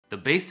The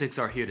basics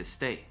are here to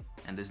stay,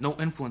 and there's no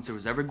influencer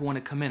who's ever going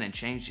to come in and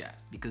change that,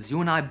 because you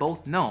and I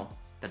both know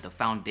that the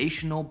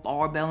foundational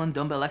barbell and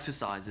dumbbell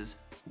exercises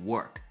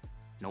work.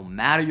 No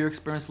matter your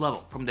experience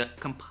level, from the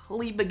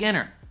complete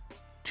beginner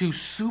to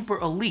super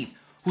elite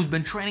who's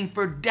been training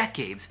for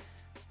decades,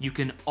 you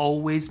can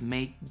always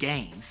make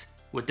gains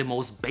with the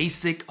most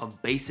basic of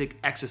basic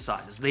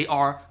exercises. They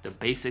are the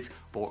basics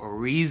for a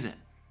reason.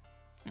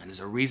 And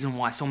there's a reason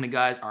why so many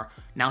guys are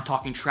now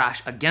talking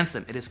trash against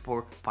them. It is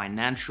for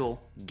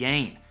financial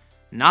gain,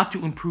 not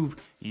to improve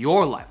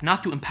your life,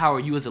 not to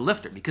empower you as a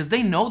lifter, because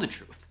they know the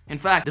truth. In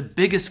fact, the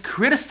biggest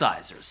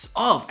criticizers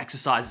of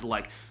exercises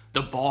like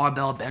the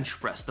barbell bench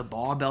press, the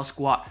barbell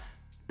squat,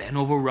 bent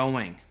over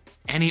rowing,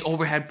 any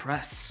overhead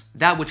press,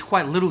 that which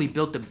quite literally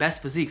built the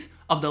best physiques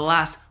of the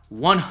last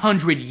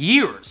 100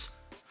 years,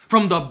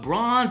 from the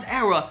Bronze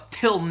Era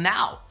till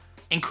now,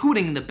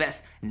 including the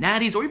best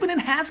natties or even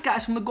enhanced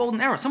guys from the Golden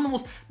Era. Some of the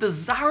most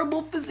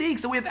desirable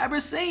physiques that we have ever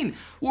seen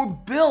were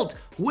built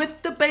with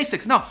the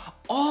basics. Now,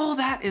 all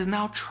that is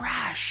now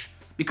trash,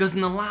 because in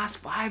the last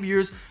 5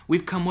 years,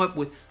 we've come up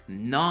with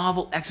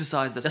novel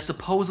exercises that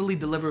supposedly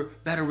deliver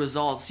better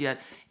results, yet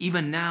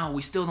even now,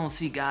 we still don't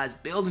see guys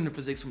building their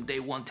physiques from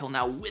day one till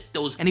now with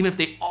those. And even if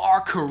they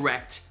are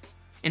correct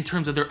in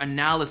terms of their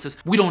analysis,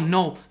 we don't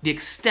know the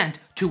extent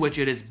to which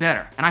it is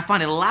better. And I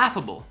find it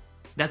laughable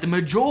that the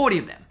majority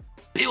of them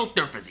built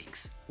their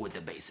physiques with the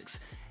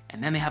basics,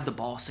 and then they have the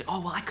ball say, oh,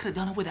 well, I could have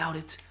done it without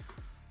it.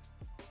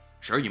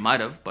 Sure, you might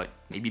have, but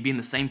maybe be in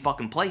the same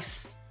fucking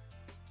place.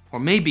 Or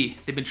maybe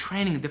they've been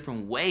training a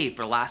different way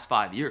for the last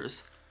 5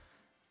 years.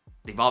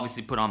 They've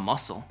obviously put on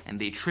muscle, and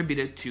they attribute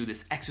it to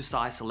this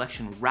exercise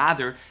selection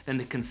rather than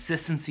the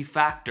consistency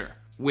factor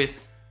with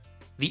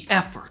the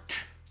effort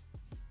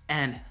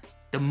and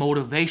the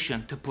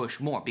motivation to push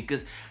more.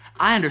 Because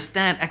I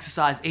understand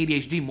exercise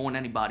ADHD more than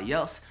anybody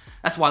else.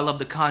 That's why I love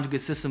the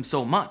conjugate system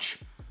so much.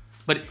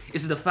 But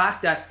is it the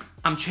fact that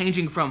I'm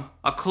changing from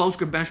a close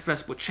grip bench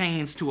press with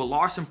chains to a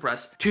Larson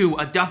press to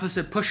a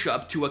deficit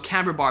push-up to a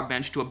camber bar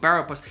bench to a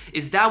barrel press?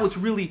 Is that what's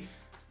really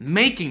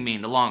making me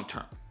in the long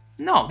term?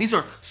 No, these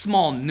are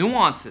small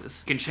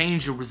nuances. It can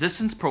change your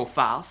resistance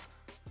profiles.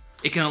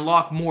 It can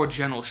unlock more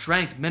general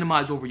strength,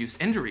 minimize overuse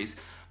injuries.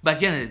 But at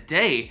the end of the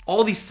day,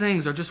 all these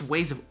things are just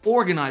ways of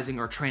organizing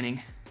our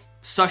training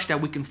such that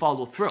we can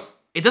follow through.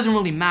 It doesn't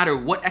really matter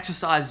what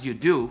exercise you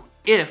do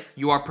if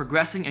you are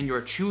progressing and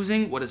you're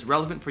choosing what is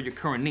relevant for your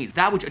current needs,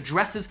 that which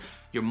addresses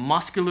your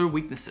muscular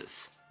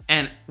weaknesses.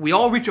 And we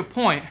all reach a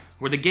point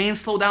where the gains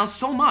slow down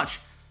so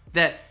much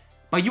that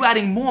by you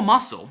adding more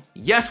muscle,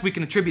 yes, we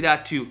can attribute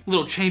that to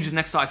little changes in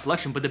exercise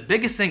selection, but the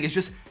biggest thing is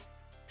just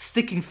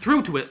sticking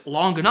through to it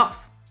long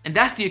enough. And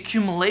that's the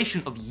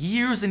accumulation of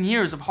years and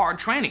years of hard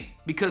training.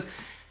 Because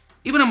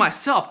even in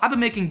myself, I've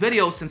been making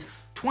videos since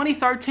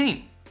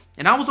 2013,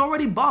 and I was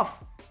already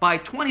buff by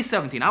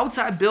 2017. I would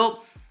say I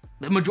built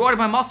the majority of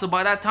my muscle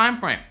by that time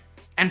frame.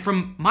 And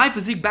from my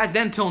physique back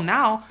then till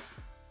now,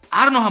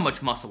 I don't know how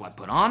much muscle I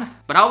put on,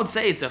 but I would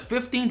say it's a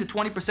 15 to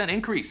 20%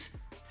 increase.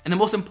 And the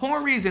most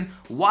important reason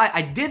why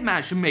I did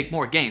manage to make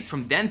more gains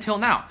from then till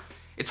now,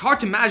 it's hard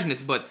to imagine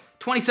this, but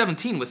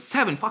 2017 was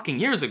 7 fucking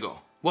years ago.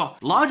 Well,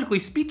 logically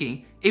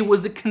speaking, it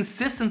was the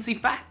consistency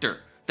factor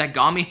that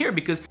got me here,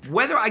 because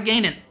whether I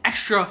gained an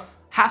extra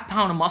half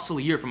pound of muscle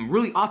a year from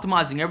really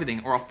optimizing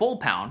everything or a full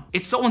pound,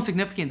 it's so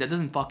insignificant that it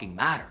doesn't fucking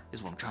matter,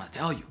 is what I'm trying to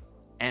tell you.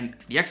 And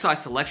the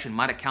exercise selection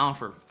might account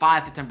for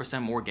 5 to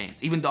 10% more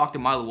gains. Even Dr.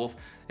 Milo Wolf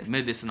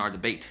admitted this in our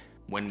debate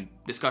when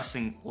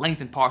discussing length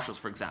and partials,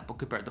 for example,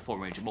 compared to full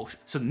range of motion.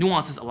 So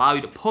nuances allow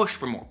you to push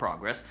for more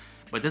progress,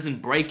 but it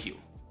doesn't break you,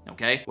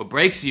 okay? What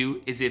breaks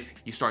you is if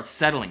you start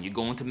settling, you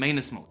go into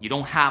maintenance mode, you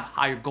don't have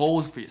higher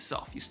goals for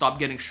yourself, you stop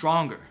getting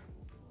stronger,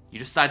 you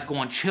decide to go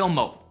on chill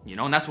mode, you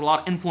know, and that's what a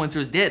lot of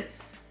influencers did.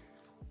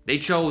 They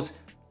chose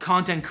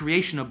content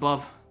creation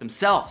above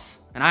themselves,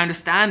 and I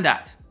understand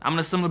that. I'm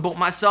gonna similar boat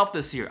myself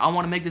this year. I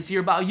wanna make this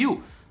year about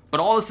you. But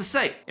all this to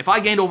say, if I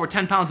gained over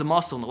 10 pounds of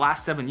muscle in the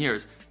last 7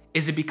 years,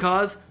 is it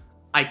because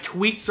I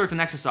tweaked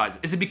certain exercises?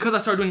 Is it because I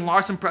started doing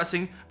Larson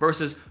pressing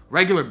versus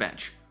regular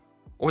bench?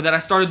 Or that I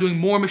started doing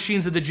more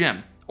machines at the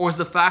gym? Or is it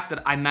the fact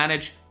that I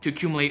managed to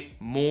accumulate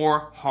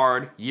more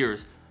hard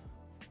years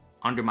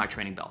under my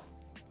training belt?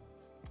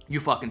 You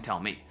fucking tell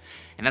me.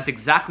 And that's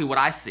exactly what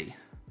I see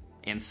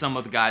in some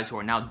of the guys who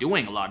are now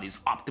doing a lot of these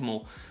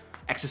optimal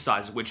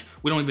exercises, which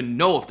we don't even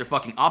know if they're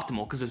fucking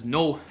optimal because there's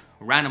no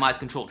randomized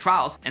controlled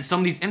trials, and some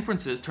of these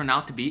inferences turn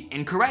out to be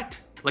incorrect.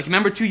 Like,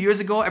 remember 2 years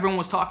ago, everyone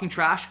was talking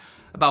trash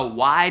about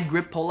wide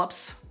grip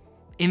pull-ups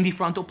in the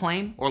frontal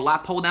plane or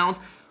lat pull-downs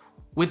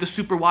with the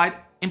super wide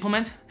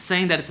implement,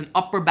 saying that it's an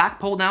upper back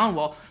pull-down?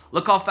 Well,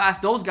 look how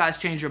fast those guys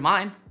changed their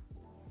mind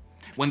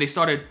when they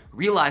started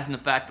realizing the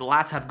fact the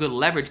lats have good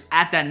leverage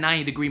at that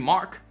 90-degree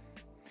mark.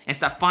 And it's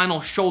that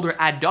final shoulder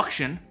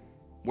adduction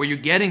where you're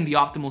getting the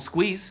optimal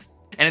squeeze.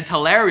 And it's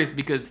hilarious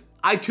because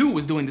I too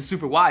was doing the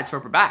super wides for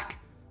upper back.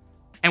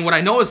 And what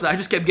I noticed is I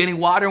just kept getting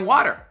wider and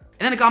wider.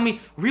 And then it got me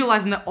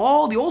realizing that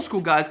all the old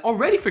school guys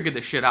already figured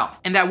this shit out.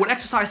 And that what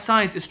exercise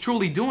science is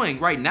truly doing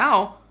right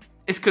now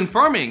is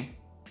confirming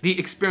the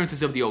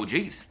experiences of the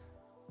OGs.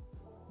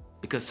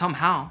 Because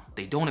somehow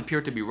they don't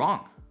appear to be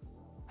wrong.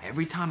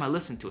 Every time I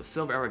listen to a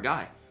Silver Era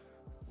guy,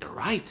 they're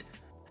right.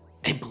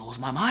 It blows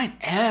my mind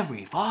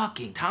every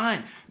fucking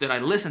time that I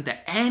listen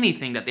to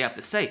anything that they have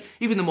to say,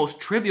 even the most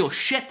trivial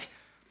shit.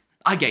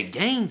 I get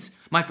gains,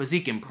 my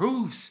physique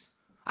improves,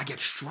 I get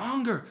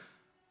stronger,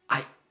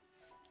 I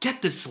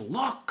get this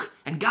look,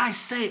 and guys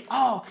say,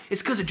 oh,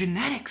 it's because of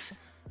genetics.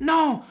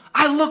 No,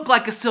 I look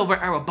like a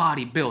Silver Era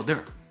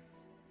bodybuilder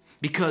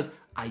because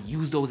I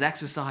use those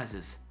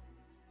exercises.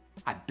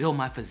 I build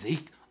my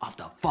physique off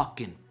the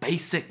fucking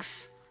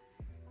basics.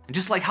 And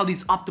just like how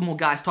these optimal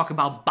guys talk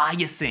about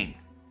biasing,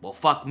 well,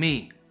 fuck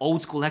me.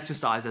 Old school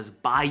exercise has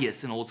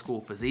bias in old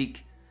school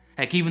physique.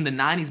 Heck, even the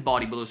 90s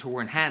bodybuilders who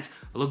were enhanced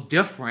look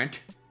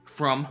different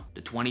from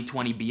the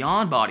 2020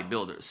 beyond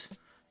bodybuilders.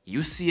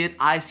 You see it,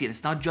 I see it.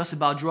 It's not just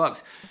about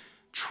drugs.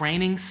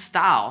 Training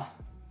style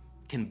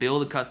can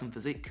build a custom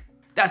physique.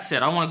 That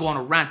said, I don't want to go on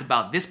a rant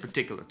about this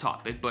particular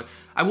topic, but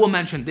I will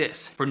mention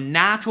this. For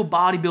natural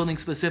bodybuilding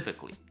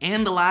specifically,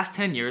 in the last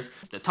 10 years,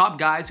 the top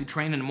guys who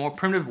train in a more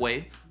primitive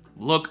way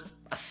look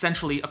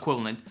essentially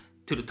equivalent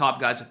to the top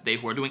guys of today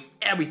who are doing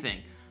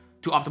everything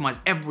to optimize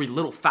every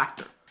little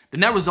factor. The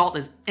net result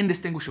is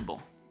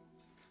indistinguishable.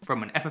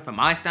 From an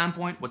FFMI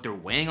standpoint, what they're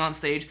weighing on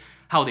stage,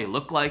 how they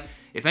look like,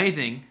 if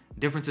anything,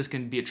 differences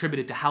can be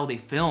attributed to how they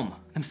film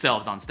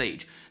themselves on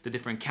stage, the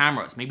different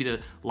cameras, maybe the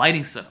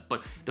lighting setup,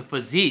 but the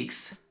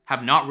physiques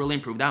have not really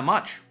improved that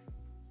much.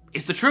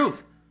 It's the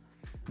truth.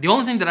 The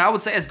only thing that I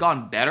would say has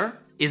gotten better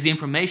is the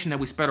information that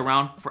we spread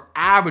around for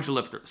average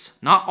lifters,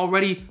 not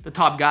already the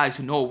top guys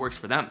who know what works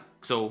for them.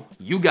 So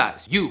you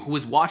guys, you who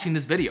is watching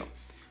this video,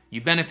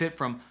 you benefit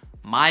from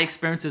my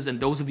experiences and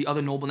those of the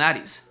other noble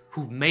natties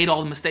who've made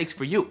all the mistakes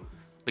for you.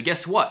 But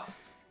guess what?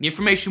 The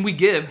information we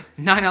give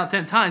 9 out of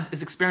 10 times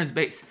is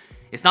experience-based.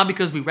 It's not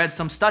because we read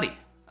some study.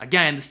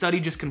 Again, the study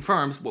just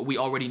confirms what we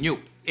already knew.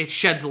 It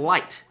sheds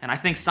light, and I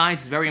think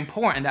science is very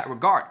important in that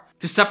regard,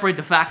 to separate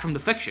the fact from the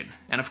fiction.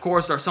 And of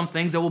course, there are some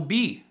things that will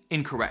be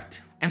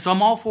incorrect. And so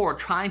I'm all for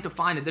trying to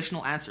find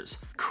additional answers,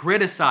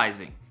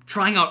 criticizing,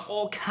 trying out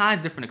all kinds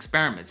of different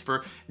experiments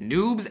for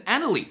noobs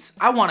and elites.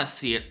 I want to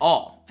see it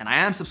all. And I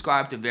am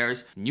subscribed to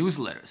various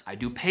newsletters. I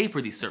do pay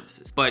for these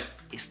services, but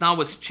it's not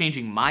what's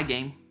changing my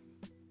game.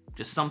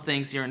 Just some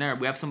things here and there.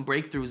 We have some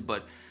breakthroughs,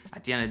 but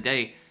at the end of the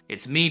day,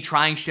 it's me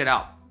trying shit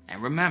out.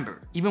 And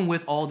remember, even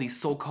with all these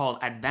so-called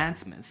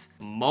advancements,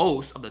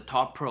 most of the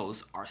top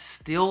pros are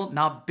still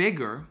not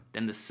bigger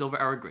than the Silver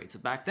Era grades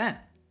of back then.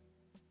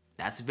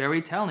 That's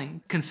very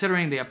telling,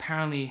 considering they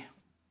apparently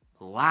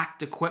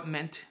lacked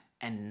equipment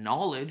and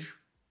knowledge,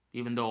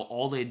 even though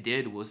all they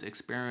did was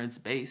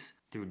experience-based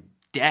through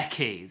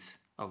decades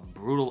of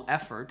brutal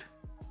effort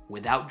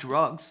without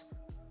drugs.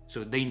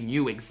 So they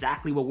knew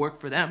exactly what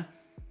worked for them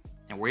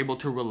and were able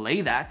to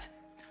relay that.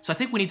 So I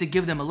think we need to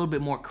give them a little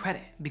bit more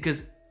credit,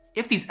 because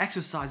if these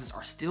exercises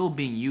are still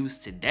being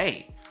used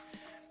today,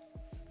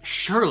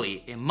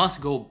 surely it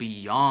must go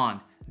beyond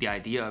the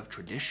idea of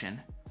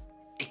tradition.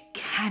 It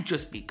can't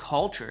just be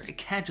culture. It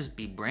can't just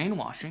be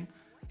brainwashing,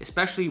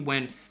 especially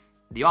when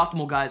the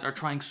optimal guys are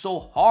trying so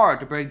hard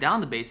to break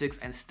down the basics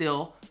and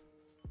still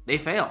they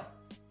fail.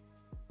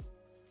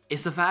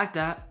 It's the fact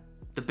that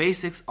the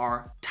basics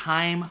are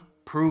time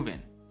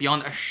proven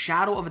beyond a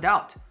shadow of a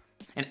doubt.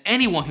 And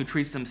anyone who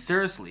treats them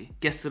seriously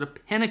gets to the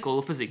pinnacle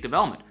of physique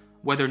development,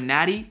 whether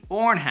natty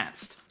or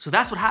enhanced. So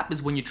that's what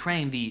happens when you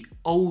train the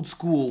old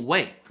school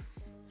way.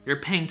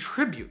 You're paying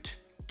tribute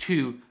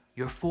to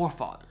your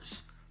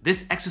forefathers.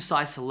 This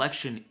exercise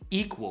selection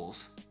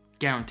equals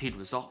guaranteed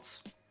results.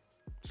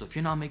 So if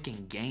you're not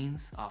making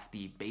gains off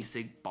the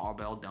basic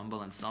barbell,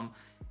 dumbbell, and some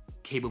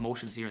cable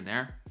motions here and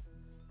there,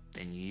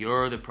 then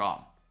you're the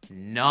problem,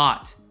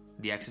 not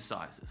the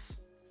exercises.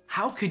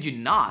 How could you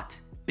not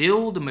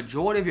build the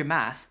majority of your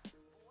mass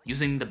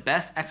using the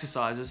best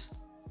exercises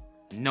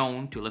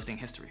known to lifting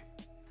history?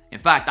 In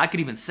fact, I could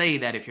even say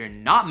that if you're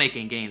not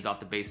making gains off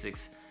the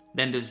basics,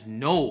 then there's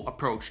no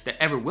approach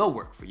that ever will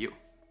work for you.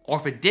 Or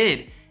if it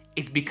did,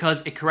 it's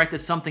because it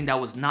corrected something that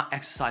was not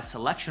exercise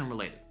selection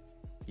related.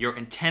 Your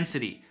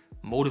intensity,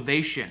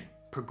 motivation,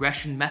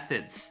 progression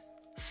methods,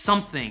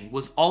 something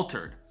was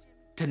altered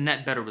to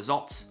net better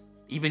results.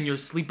 Even your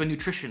sleep and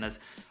nutrition, as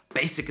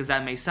basic as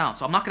that may sound.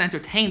 So I'm not gonna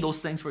entertain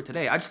those things for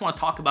today. I just wanna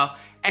talk about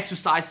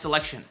exercise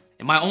selection.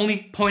 And my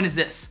only point is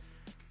this: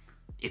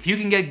 if you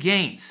can get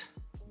gains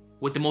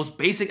with the most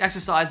basic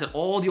exercise that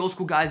all the old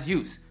school guys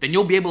use, then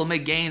you'll be able to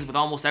make gains with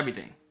almost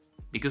everything,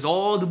 because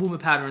all the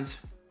movement patterns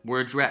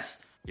were addressed.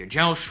 Your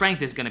general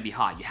strength is gonna be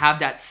high. You have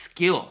that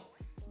skill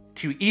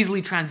to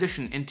easily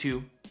transition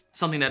into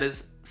something that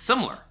is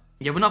similar.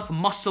 You have enough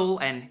muscle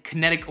and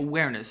kinetic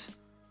awareness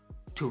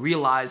to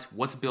realize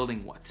what's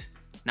building what.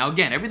 Now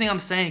again, everything I'm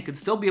saying could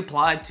still be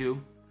applied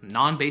to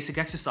non-basic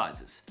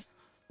exercises.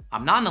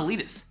 I'm not an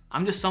elitist.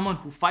 I'm just someone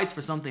who fights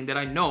for something that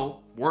I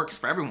know works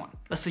for everyone.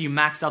 Let's say you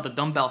max out the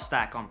dumbbell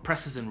stack on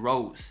presses and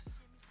rows.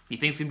 You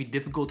think it's gonna be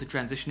difficult to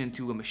transition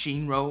into a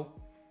machine row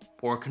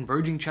or a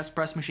converging chest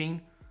press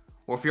machine?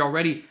 Or if you're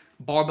already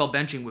barbell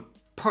benching with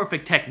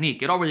perfect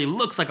technique. It already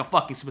looks like a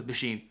fucking Smith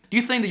machine. Do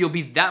you think that you'll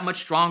be that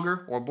much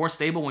stronger or more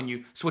stable when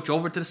you switch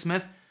over to the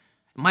Smith?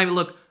 It might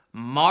look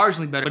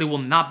marginally better, but it will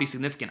not be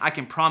significant. I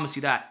can promise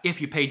you that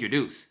if you paid your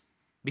dues.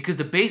 Because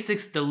the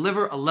basics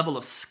deliver a level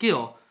of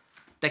skill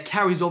that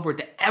carries over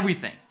to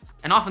everything.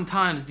 And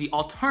oftentimes the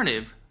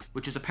alternative,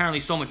 which is apparently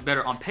so much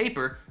better on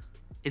paper,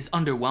 is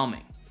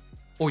underwhelming.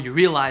 Or you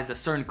realize that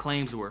certain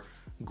claims were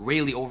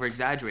greatly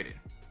over-exaggerated.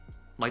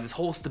 Like this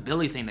whole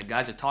stability thing that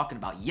guys are talking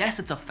about. Yes,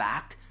 it's a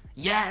fact.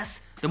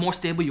 Yes, the more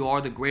stable you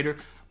are, the greater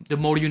the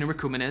motor unit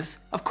recruitment is.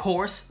 Of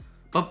course.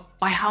 But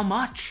by how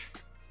much?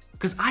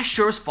 Because I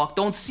sure as fuck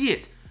don't see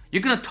it.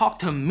 You're gonna talk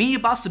to me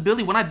about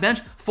stability when I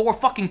bench 4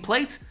 fucking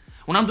plates?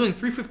 When I'm doing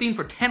 315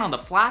 for 10 on the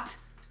flat?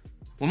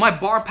 When my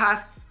bar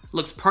path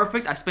looks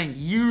perfect, I spent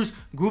years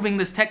grooving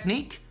this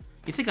technique?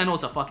 You think I know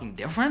it's a fucking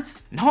difference?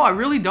 No, I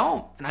really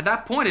don't. And at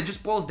that point, it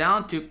just boils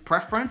down to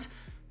preference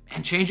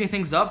and changing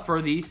things up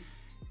for the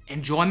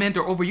enjoyment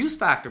or overuse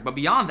factor. But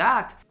beyond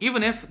that,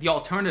 even if the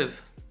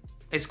alternative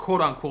is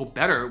quote unquote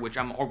better, which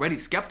I'm already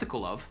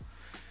skeptical of,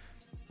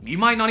 you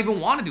might not even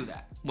want to do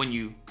that when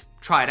you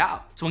try it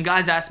out. So when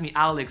guys ask me,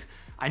 Alex,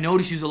 I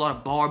notice you use a lot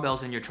of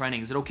barbells in your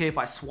training. Is it okay if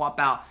I swap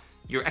out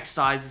your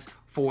exercises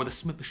for the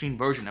Smith machine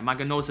version? Am I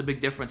gonna notice a big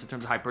difference in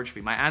terms of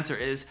hypertrophy? My answer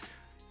is,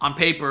 on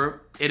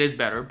paper, it is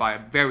better by a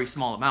very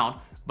small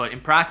amount, but in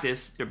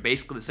practice, they're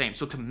basically the same.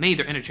 So to me,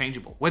 they're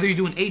interchangeable. Whether you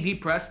do an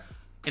AD press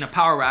in a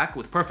power rack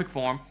with perfect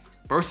form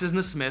versus in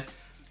the Smith,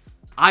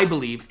 I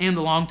believe in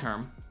the long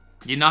term,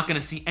 you're not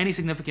gonna see any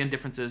significant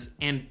differences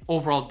in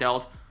overall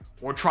delt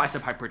or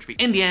tricep hypertrophy.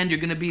 In the end, you're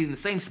gonna be in the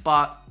same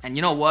spot, and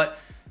you know what?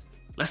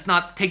 Let's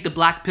not take the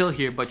black pill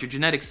here, but your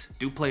genetics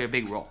do play a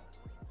big role.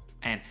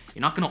 And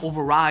you're not gonna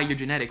override your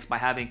genetics by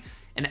having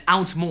an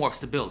ounce more of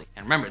stability.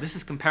 And remember, this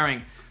is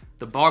comparing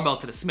the barbell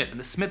to the Smith, and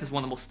the Smith is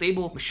one of the most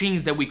stable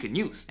machines that we can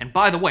use. And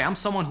by the way, I'm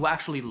someone who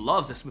actually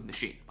loves the Smith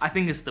machine. I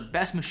think it's the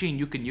best machine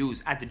you can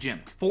use at the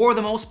gym. For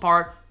the most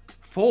part,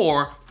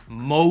 for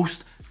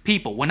most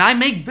people. When I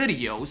make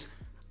videos,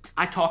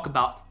 I talk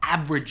about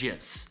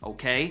averages,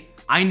 okay?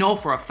 I know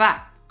for a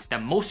fact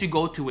that most of you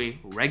go to a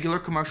regular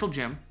commercial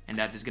gym and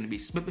that there's gonna be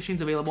Smith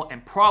machines available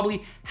and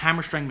probably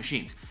hammer strength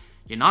machines.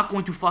 You're not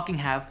going to fucking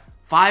have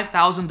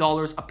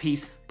 $5,000 a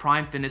piece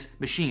Prime Fitness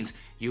machines.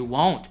 You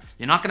won't.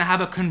 You're not gonna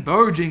have a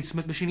converging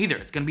Smith machine either.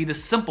 It's gonna be the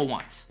simple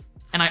ones.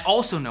 And I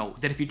also know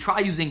that if you try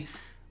using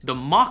the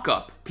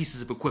mock-up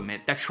pieces of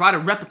equipment that try to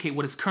replicate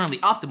what is currently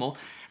optimal,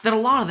 that a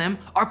lot of them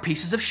are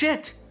pieces of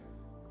shit.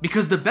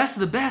 Because the best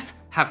of the best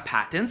have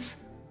patents,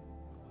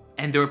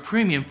 and they're a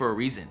premium for a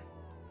reason.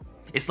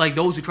 It's like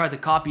those who tried to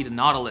copy the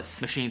Nautilus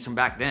machines from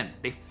back then.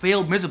 They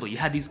failed miserably. You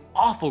had these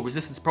awful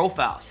resistance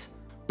profiles.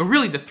 But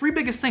really, the 3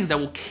 biggest things that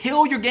will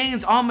kill your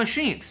gains on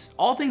machines,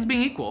 all things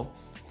being equal,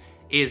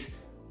 is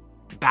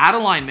bad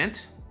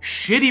alignment,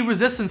 shitty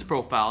resistance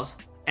profiles,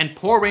 and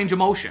poor range of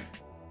motion.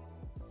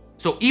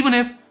 So even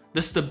if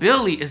the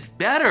stability is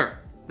better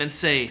than,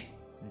 say,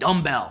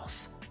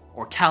 dumbbells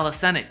or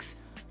calisthenics,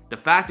 the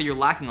fact that you're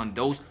lacking on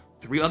those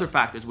 3 other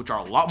factors, which are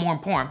a lot more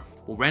important,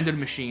 will render the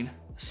machine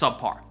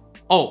subpar.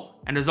 Oh,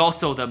 and there's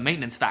also the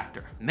maintenance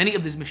factor. Many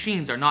of these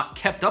machines are not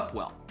kept up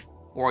well,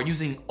 or are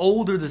using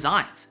older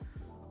designs,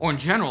 or in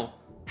general,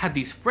 have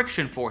these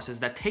friction forces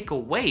that take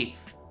away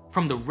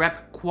from the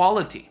rep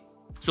quality.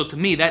 So to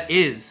me, that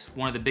is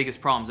one of the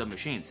biggest problems of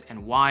machines,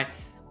 and why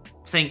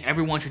saying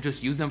everyone should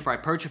just use them for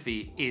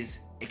hypertrophy is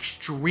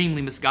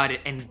extremely misguided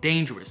and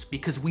dangerous,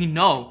 because we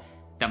know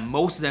that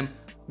most of them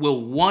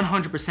will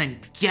 100%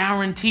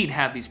 guaranteed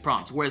have these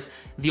problems. Whereas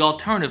the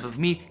alternative of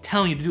me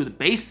telling you to do the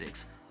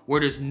basics, where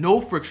there's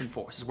no friction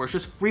forces, where it's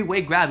just free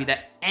weight gravity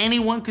that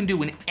anyone can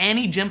do in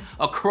any gym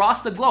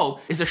across the globe,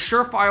 is a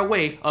surefire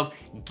way of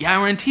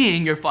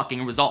guaranteeing your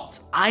fucking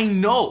results. I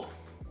know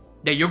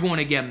that you're going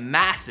to get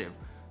massive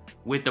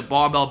with the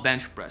barbell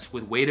bench press,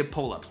 with weighted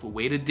pull-ups, with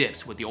weighted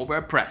dips, with the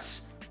overhead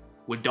press,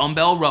 with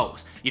dumbbell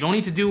rows. You don't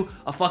need to do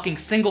a fucking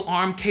single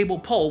arm cable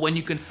pull when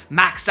you can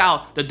max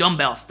out the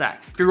dumbbell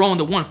stack. If you're rolling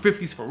the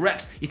 150s for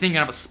reps, you think you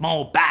have a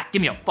small back,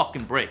 give me a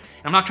fucking break.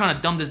 And I'm not trying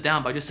to dumb this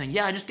down by just saying,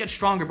 yeah, just get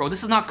stronger, bro.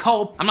 This is not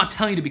cope. I'm not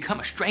telling you to become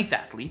a strength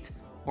athlete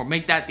or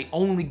make that the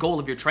only goal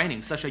of your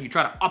training, such that you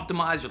try to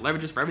optimize your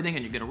leverages for everything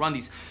and you're gonna run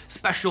these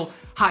special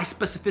high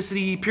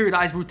specificity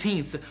periodized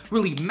routines to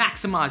really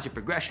maximize your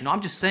progression. No,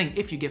 I'm just saying,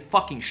 if you get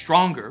fucking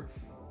stronger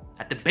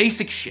at the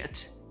basic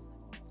shit,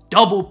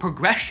 double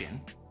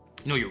progression,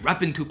 you know, you're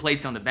repping 2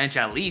 plates on the bench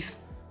at least,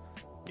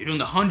 you're doing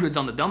the hundreds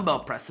on the dumbbell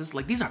presses,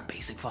 like these are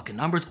basic fucking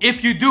numbers.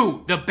 If you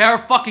do the bare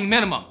fucking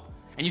minimum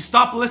and you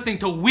stop listening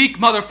to weak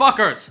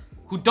motherfuckers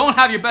who don't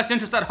have your best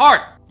interest at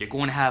heart, you're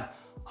going to have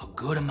a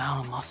good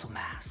amount of muscle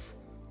mass.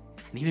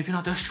 And even if you're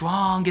not the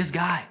strongest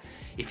guy,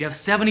 if you have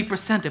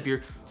 70% of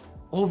your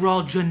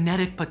overall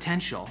genetic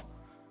potential,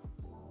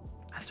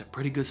 that's a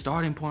pretty good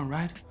starting point,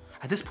 right?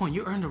 At this point,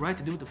 you earn the right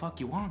to do what the fuck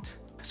you want.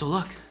 So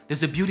look,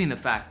 there's a beauty in the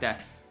fact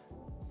that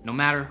no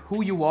matter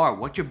who you are,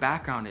 what your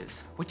background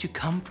is, what you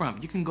come from,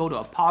 you can go to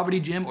a poverty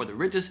gym or the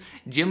richest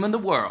gym in the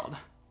world.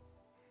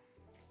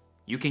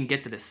 You can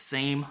get to the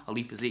same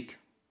elite physique.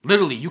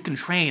 Literally, you can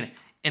train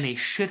in a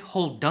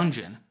shithole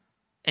dungeon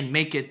and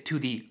make it to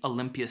the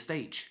Olympia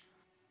stage.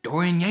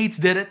 Dorian Yates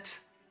did it.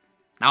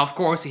 Now, of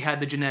course, he had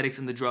the genetics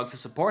and the drugs to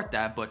support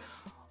that, but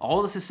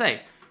all this to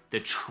say, the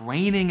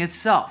training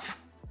itself,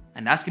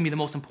 and that's gonna be the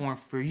most important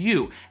for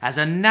you as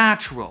a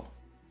natural.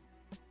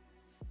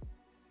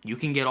 You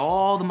can get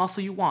all the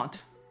muscle you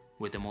want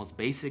with the most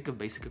basic of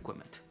basic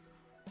equipment.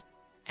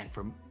 And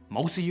for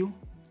most of you,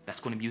 that's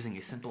gonna be using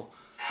a simple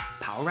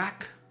power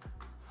rack,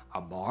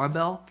 a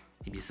barbell,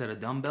 maybe a set of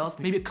dumbbells,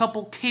 maybe a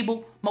couple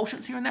cable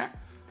motions here and there,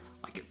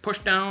 like your push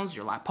downs,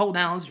 your lat pull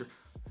downs, your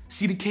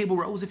seated cable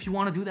rows if you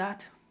wanna do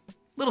that.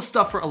 Little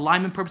stuff for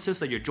alignment purposes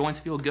so your joints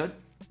feel good.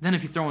 Then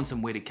if you throw in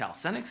some weighted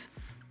calisthenics,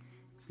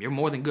 you're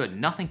more than good.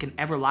 Nothing can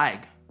ever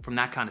lag from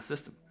that kind of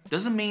system.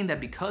 Doesn't mean that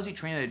because you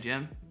train at a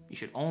gym, you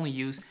should only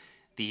use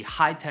the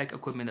high-tech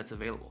equipment that's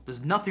available.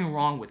 There's nothing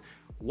wrong with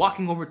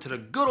walking over to the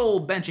good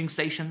old benching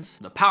stations,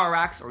 the power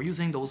racks, or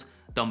using those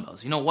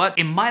dumbbells. You know what?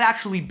 It might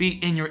actually be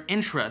in your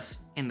interest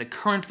in the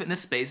current fitness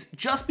space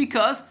just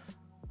because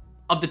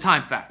of the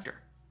time factor.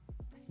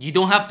 You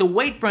don't have to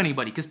wait for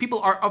anybody because people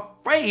are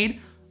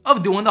afraid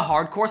of doing the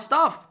hardcore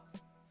stuff.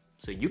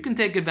 So you can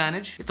take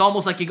advantage. It's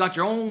almost like you got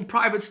your own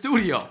private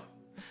studio.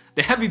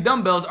 The heavy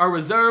dumbbells are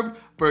reserved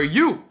for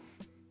you.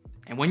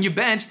 And when you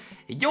bench,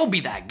 you'll be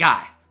that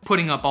guy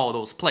putting up all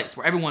those plates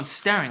where everyone's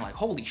staring like,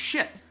 holy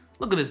shit,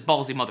 look at this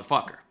ballsy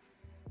motherfucker.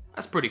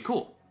 That's pretty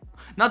cool.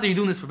 Not that you're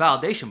doing this for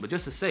validation, but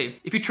just to say,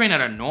 if you train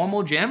at a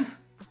normal gym,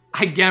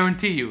 I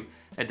guarantee you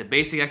that the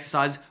basic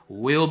exercise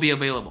will be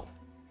available.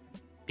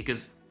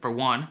 Because for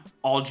one,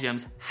 all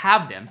gyms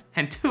have them,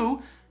 and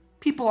two,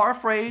 people are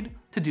afraid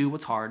to do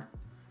what's hard.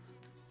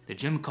 The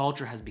gym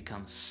culture has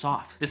become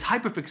soft. This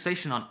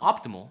hyperfixation on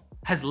optimal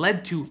has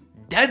led to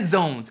dead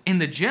zones in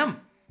the gym,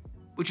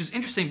 which is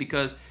interesting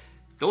because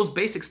those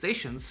basic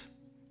stations,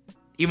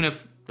 even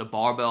if the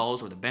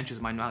barbells or the benches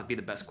might not be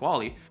the best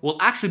quality, will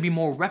actually be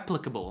more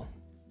replicable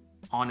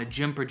on a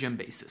gym per gym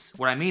basis.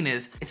 What I mean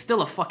is, it's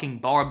still a fucking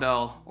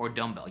barbell or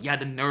dumbbell. Yeah,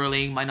 the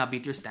knurling might not be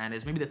to your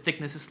standards. Maybe the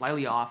thickness is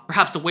slightly off.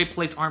 Perhaps the weight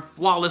plates aren't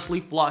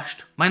flawlessly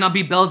flushed. Might not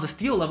be bells to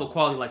steel level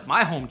quality like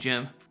my home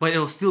gym, but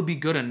it'll still be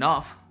good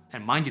enough.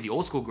 And mind you, the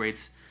old school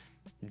greats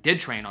did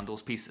train on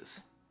those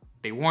pieces.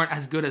 They weren't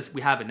as good as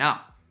we have it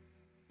now.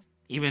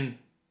 Even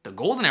the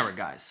golden era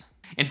guys.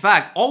 In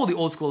fact, all of the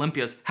old school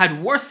Olympias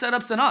had worse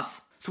setups than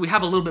us. So we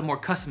have a little bit more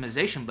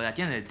customization, but at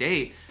the end of the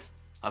day,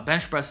 a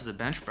bench press is a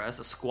bench press,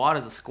 a squat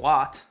is a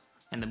squat,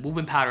 and the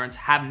movement patterns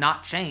have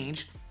not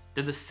changed.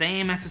 They're the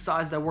same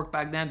exercise that worked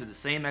back then, they're the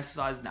same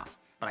exercise now.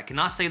 But I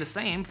cannot say the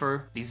same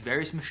for these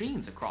various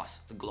machines across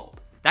the globe.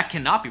 That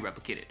cannot be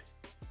replicated.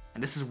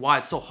 And this is why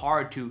it's so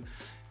hard to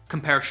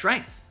compare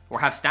strength or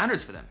have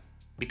standards for them,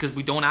 because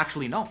we don't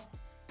actually know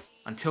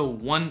until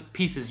one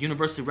piece is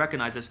universally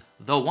recognized as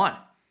the one.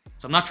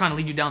 So I'm not trying to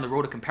lead you down the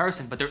road of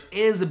comparison, but there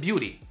is a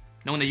beauty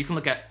knowing that you can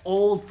look at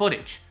old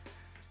footage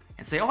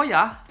and say, oh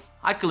yeah,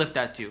 I could lift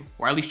that too,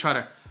 or at least try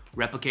to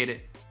replicate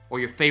it. Or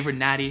your favorite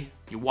natty,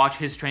 you watch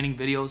his training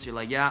videos, you're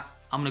like, yeah,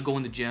 I'm gonna go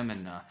in the gym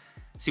and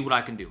see what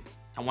I can do.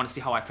 I wanna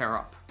see how I fare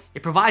up.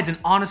 It provides an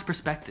honest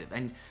perspective,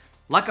 and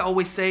like I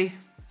always say,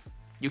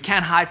 you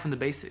can't hide from the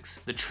basics.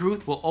 The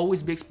truth will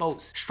always be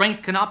exposed.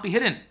 Strength cannot be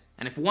hidden,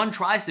 and if one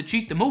tries to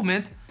cheat the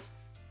movement,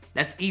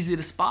 that's easy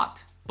to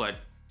spot. But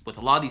with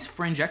a lot of these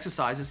fringe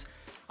exercises,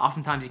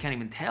 oftentimes you can't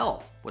even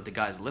tell what the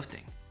guy's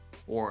lifting,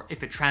 or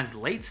if it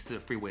translates to the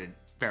free weighted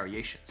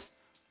variations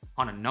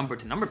on a number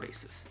to number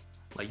basis.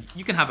 Like,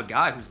 you can have a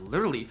guy who's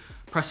literally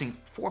pressing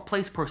 4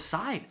 plates per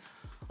side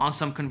on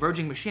some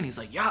converging machine. He's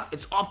like, yeah,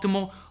 it's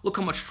optimal. Look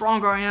how much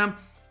stronger I am.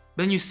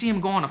 Then you see him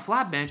go on a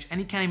flat bench and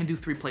he can't even do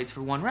 3 plates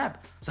for 1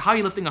 rep. So how are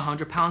you lifting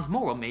 100 pounds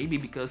more? Well, maybe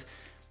because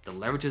the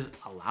leverages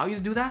allow you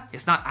to do that.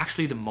 It's not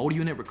actually the motor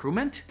unit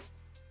recruitment.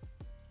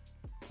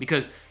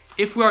 Because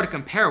if we are to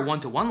compare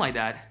 1-to-1 like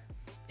that,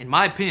 in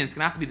my opinion, it's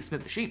gonna have to be the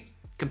Smith machine.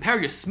 Compare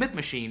your Smith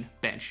machine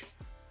bench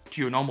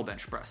to your normal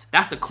bench press.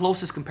 That's the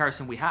closest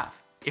comparison we have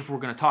if we're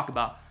gonna talk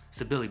about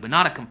stability, but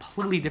not a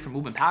completely different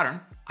movement pattern.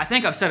 I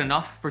think I've said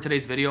enough for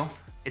today's video.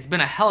 It's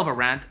been a hell of a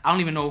rant. I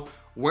don't even know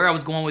where I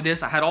was going with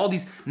this. I had all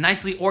these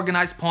nicely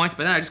organized points,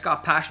 but then I just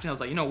got passionate. I was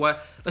like, you know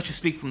what? Let's just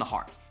speak from the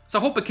heart. So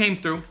I hope it came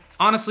through.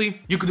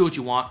 Honestly, you could do what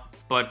you want,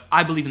 but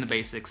I believe in the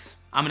basics.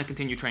 I'm gonna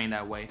continue training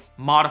that way.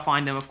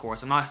 Modifying them, of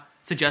course. I'm not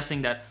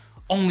suggesting that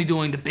only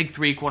doing the big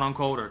 3, quote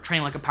unquote, or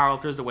train like a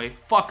powerlifter is the way.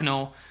 Fuck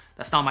no,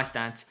 that's not my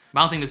stance. But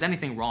I don't think there's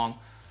anything wrong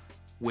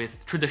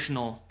with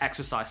traditional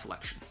exercise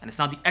selection. And it's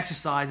not the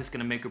exercise that's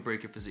gonna make or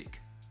break your physique.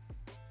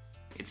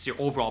 It's your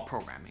overall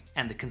programming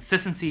and the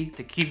consistency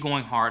to keep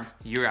going hard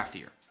year after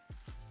year.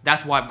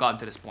 That's why I've gotten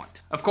to this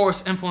point. Of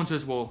course,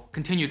 influencers will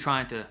continue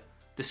trying to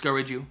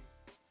discourage you,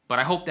 but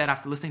I hope that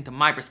after listening to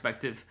my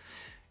perspective,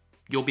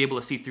 you'll be able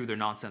to see through their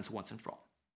nonsense once and for all.